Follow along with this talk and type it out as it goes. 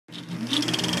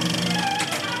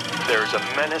there's a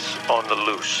menace on the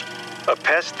loose. A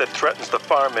pest that threatens the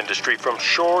farm industry from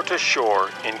shore to shore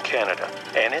in Canada.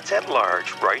 And it's at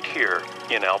large right here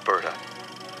in Alberta.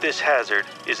 This hazard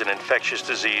is an infectious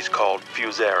disease called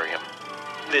Fusarium.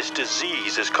 This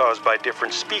disease is caused by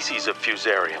different species of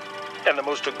Fusarium. And the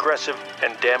most aggressive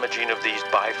and damaging of these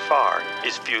by far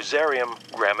is Fusarium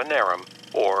graminearum,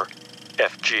 or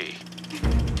FG.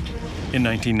 In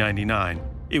 1999,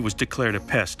 it was declared a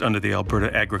pest under the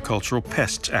Alberta Agricultural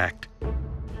Pests Act.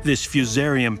 This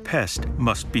Fusarium pest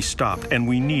must be stopped, and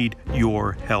we need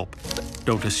your help.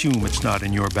 Don't assume it's not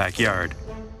in your backyard.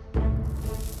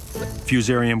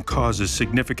 Fusarium causes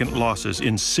significant losses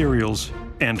in cereals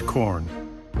and corn.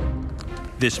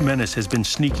 This menace has been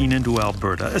sneaking into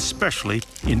Alberta, especially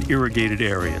in irrigated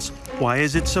areas. Why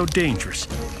is it so dangerous?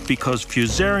 Because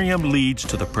Fusarium leads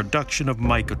to the production of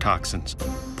mycotoxins,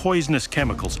 poisonous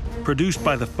chemicals produced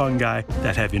by the fungi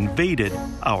that have invaded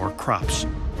our crops.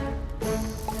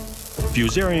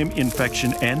 Fusarium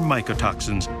infection and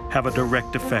mycotoxins have a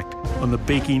direct effect on the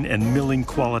baking and milling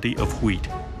quality of wheat.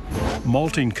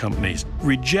 Malting companies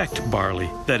reject barley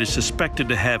that is suspected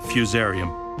to have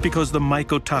Fusarium because the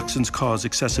mycotoxins cause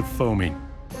excessive foaming.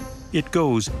 It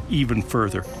goes even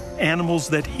further. Animals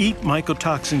that eat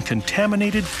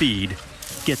mycotoxin-contaminated feed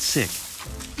get sick,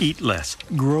 eat less,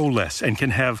 grow less, and can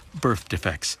have birth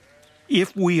defects.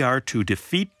 If we are to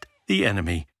defeat the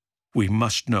enemy, we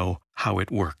must know how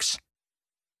it works.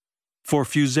 For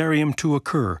Fusarium to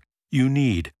occur, you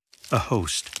need a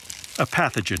host, a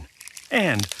pathogen,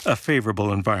 and a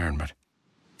favorable environment.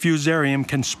 Fusarium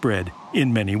can spread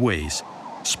in many ways.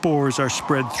 Spores are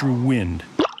spread through wind,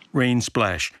 rain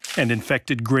splash, and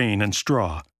infected grain and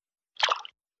straw.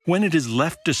 When it is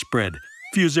left to spread,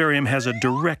 Fusarium has a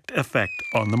direct effect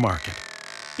on the market.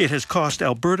 It has cost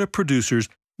Alberta producers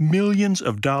millions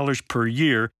of dollars per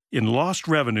year in lost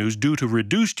revenues due to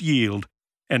reduced yield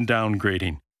and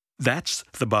downgrading. That's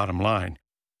the bottom line.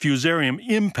 Fusarium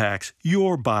impacts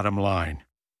your bottom line.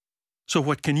 So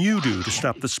what can you do to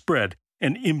stop the spread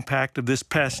and impact of this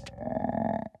pest?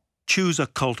 Choose a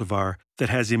cultivar that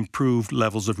has improved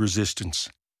levels of resistance.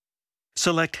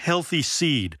 Select healthy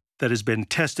seed that has been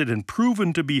tested and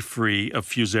proven to be free of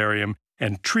Fusarium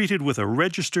and treated with a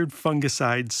registered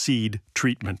fungicide seed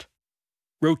treatment.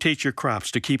 Rotate your crops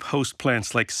to keep host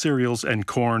plants like cereals and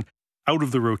corn out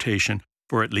of the rotation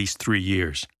for at least 3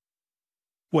 years.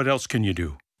 What else can you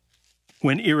do?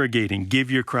 When irrigating,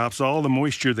 give your crops all the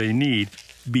moisture they need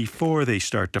before they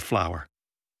start to flower.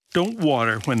 Don't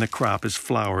water when the crop is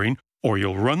flowering, or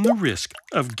you'll run the risk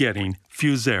of getting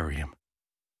Fusarium.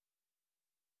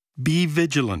 Be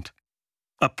vigilant.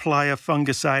 Apply a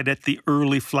fungicide at the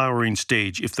early flowering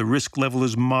stage if the risk level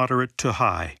is moderate to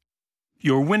high.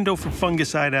 Your window for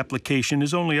fungicide application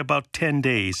is only about 10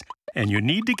 days, and you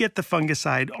need to get the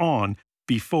fungicide on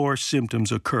before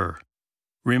symptoms occur.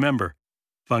 Remember,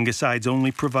 fungicides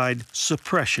only provide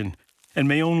suppression and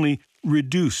may only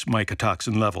reduce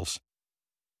mycotoxin levels.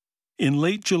 In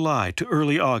late July to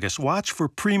early August, watch for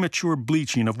premature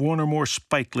bleaching of one or more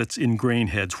spikelets in grain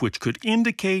heads, which could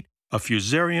indicate a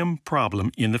Fusarium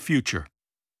problem in the future.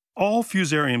 All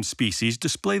Fusarium species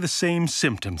display the same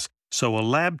symptoms, so a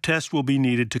lab test will be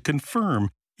needed to confirm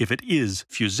if it is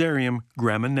Fusarium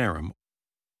graminearum.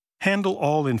 Handle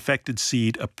all infected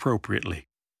seed appropriately.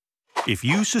 If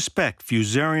you suspect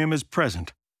Fusarium is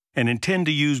present and intend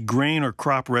to use grain or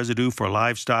crop residue for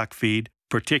livestock feed,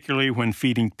 particularly when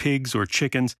feeding pigs or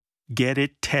chickens, get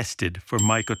it tested for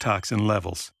mycotoxin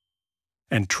levels.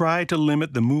 And try to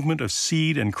limit the movement of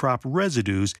seed and crop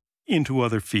residues into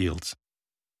other fields.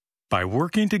 By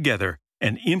working together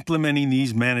and implementing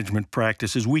these management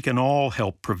practices, we can all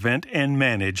help prevent and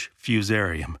manage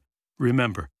Fusarium.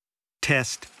 Remember,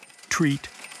 test, treat,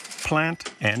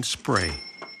 plant, and spray.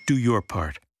 Do your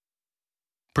part.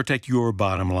 Protect your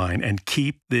bottom line and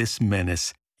keep this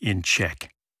menace in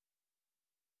check.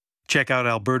 Check out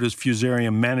Alberta's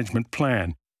Fusarium Management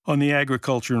Plan on the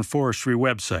Agriculture and Forestry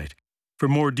website for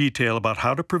more detail about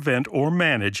how to prevent or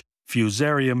manage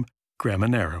Fusarium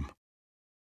graminearum.